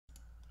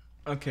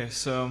Okay,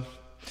 so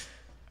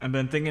I've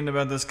been thinking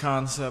about this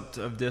concept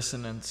of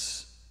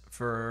dissonance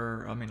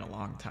for, a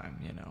long time.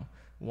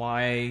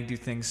 Why do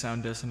things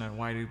sound dissonant?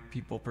 Why do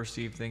people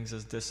perceive things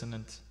as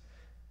dissonant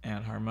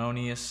and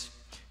harmonious?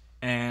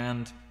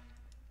 And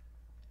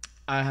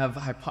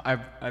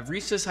I've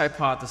reached this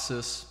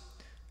hypothesis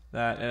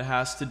that it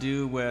has to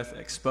do with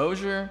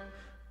exposure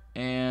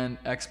and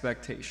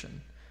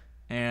expectation.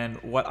 And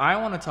what I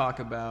want to talk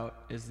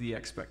about is the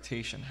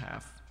expectation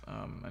half.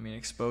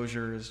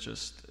 Exposure is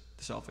just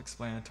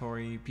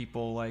self-explanatory.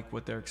 People like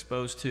what they're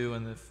exposed to,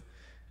 and if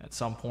at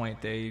some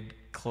point they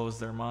close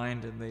their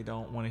mind and they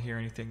don't want to hear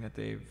anything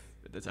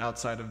that's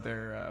outside of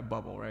their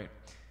bubble, right?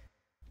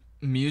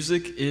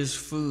 Music is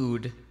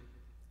food,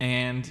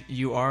 and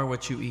you are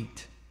what you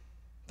eat.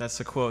 That's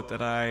a quote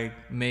that I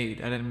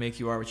made. I didn't make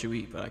you are what you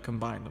eat, but I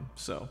combined them.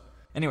 So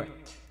anyway,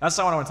 that's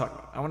not what I want to talk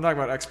about. I want to talk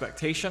about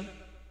expectation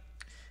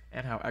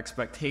and how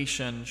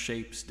expectation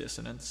shapes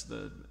dissonance,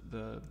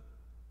 the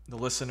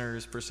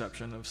listener's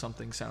perception of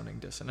something sounding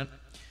dissonant.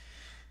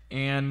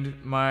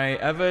 And my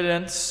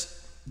evidence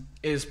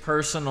is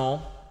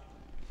personal.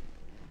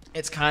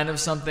 It's kind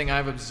of something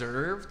I've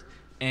observed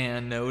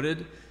and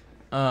noted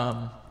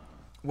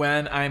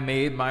when I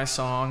made my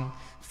song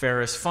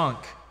Ferrous Funk.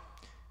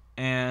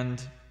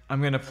 And I'm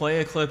going to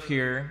play a clip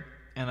here,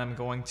 and I'm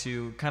going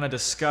to kind of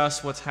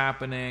discuss what's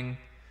happening,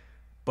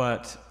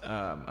 but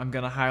I'm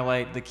going to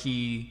highlight the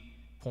key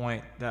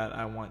point that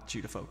I want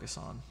you to focus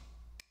on.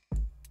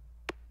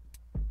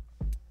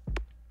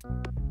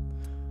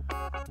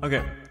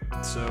 Okay,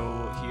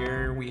 so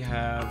here we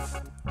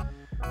have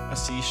a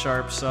C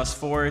sharp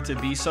sus4 to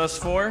B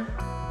sus4.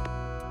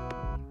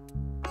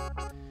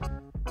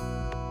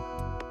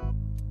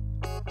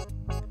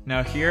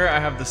 Now here I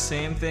have the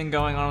same thing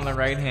going on the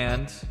right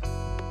hand,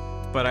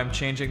 but I'm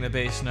changing the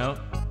bass note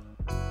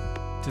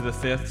to the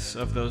fifths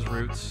of those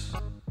roots.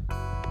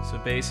 So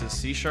bass is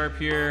C sharp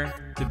here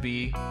to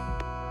B,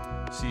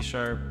 C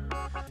sharp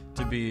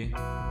to B.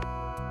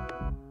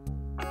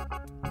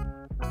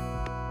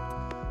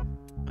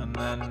 And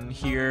then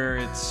here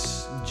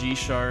it's G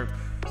sharp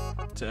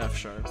to F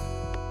sharp.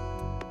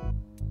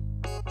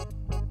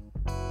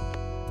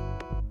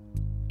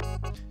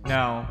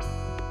 Now,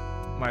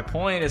 my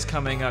point is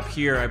coming up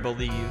here, I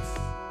believe.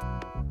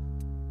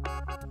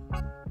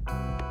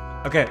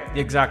 Okay,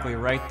 exactly,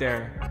 right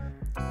there.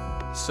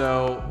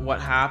 So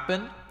what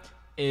happened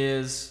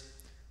is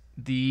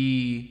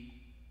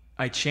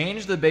I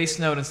changed the bass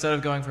note. Instead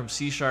of going from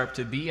C sharp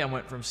to B, I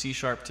went from C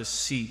sharp to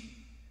C.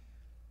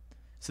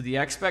 So the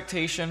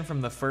expectation from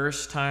the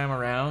first time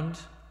around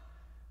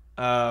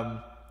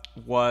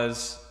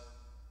was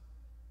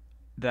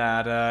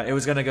that it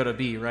was going to go to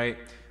B, right?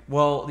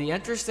 Well, the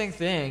interesting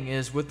thing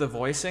is with the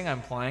voicing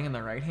I'm playing in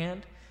the right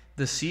hand,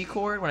 the C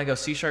chord, when I go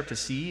C sharp to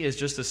C, is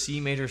just a C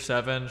major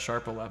 7,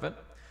 sharp 11,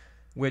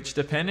 which,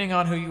 depending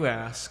on who you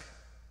ask,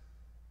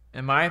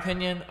 in my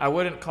opinion, I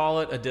wouldn't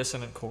call it a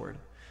dissonant chord.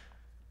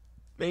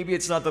 Maybe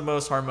it's not the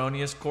most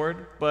harmonious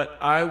chord, but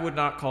I would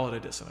not call it a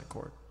dissonant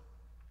chord.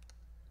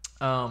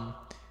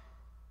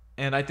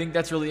 And I think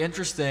that's really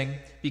interesting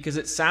because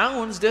it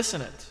sounds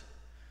dissonant.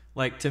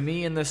 Like, to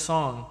me in this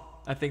song,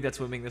 I think that's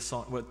what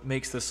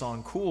makes this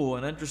song cool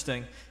and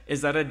interesting,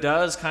 is that it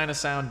does kind of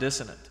sound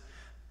dissonant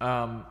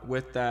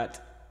with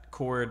that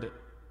chord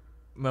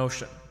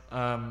motion.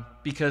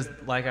 Because,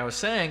 like I was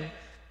saying,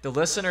 the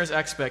listener's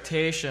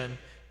expectation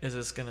is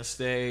it's going to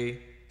stay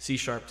C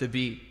sharp to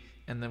B.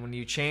 And then when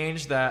you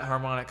change that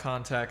harmonic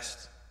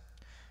context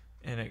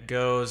and it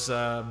goes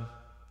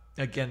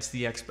against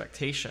the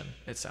expectation,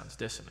 it sounds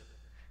dissonant.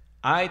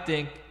 I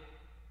think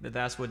that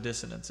that's what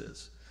dissonance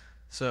is.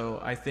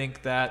 So I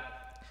think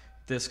that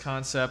this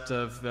concept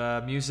of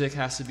music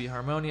has to be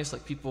harmonious,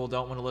 like people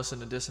don't want to listen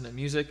to dissonant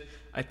music.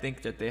 I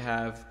think that they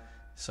have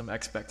some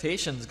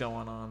expectations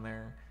going on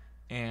there.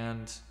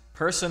 And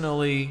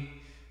personally,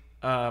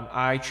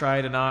 I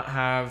try to not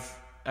have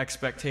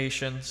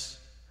expectations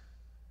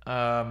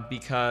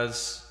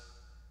because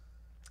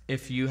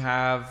if you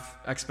have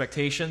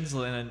expectations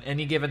in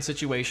any given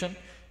situation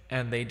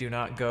and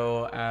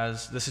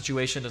the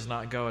situation does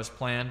not go as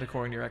planned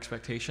according to your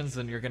expectations,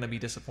 then you're going to be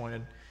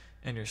disappointed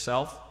in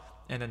yourself.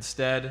 And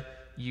instead,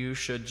 you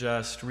should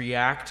just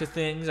react to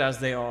things as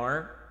they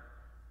are,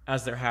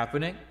 as they're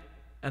happening,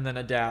 and then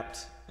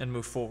adapt and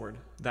move forward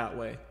that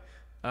way.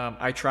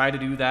 I try to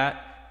do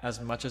that as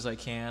much as I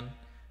can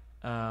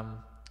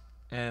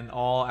in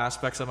all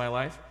aspects of my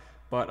life.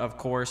 But of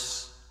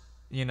course,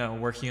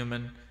 we're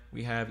human.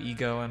 We have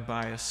ego and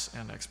bias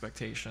and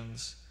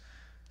expectations.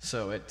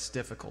 So it's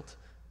difficult.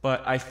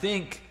 But I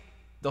think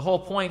the whole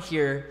point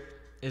here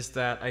is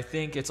that I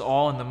think it's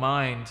all in the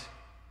mind,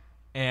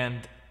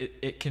 and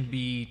it can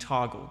be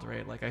toggled,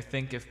 right? Like, I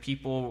think if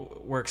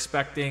people were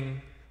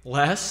expecting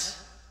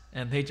less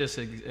and they just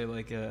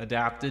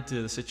adapted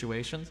to the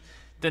situations,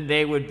 then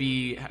they would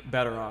be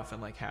better off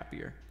and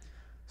happier.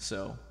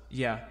 So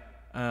yeah,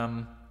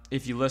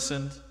 if you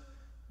listened,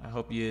 I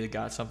hope you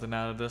got something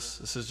out of this.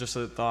 This is just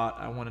a thought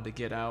I wanted to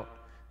get out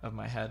of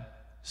my head.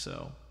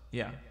 So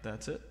yeah,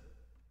 that's it.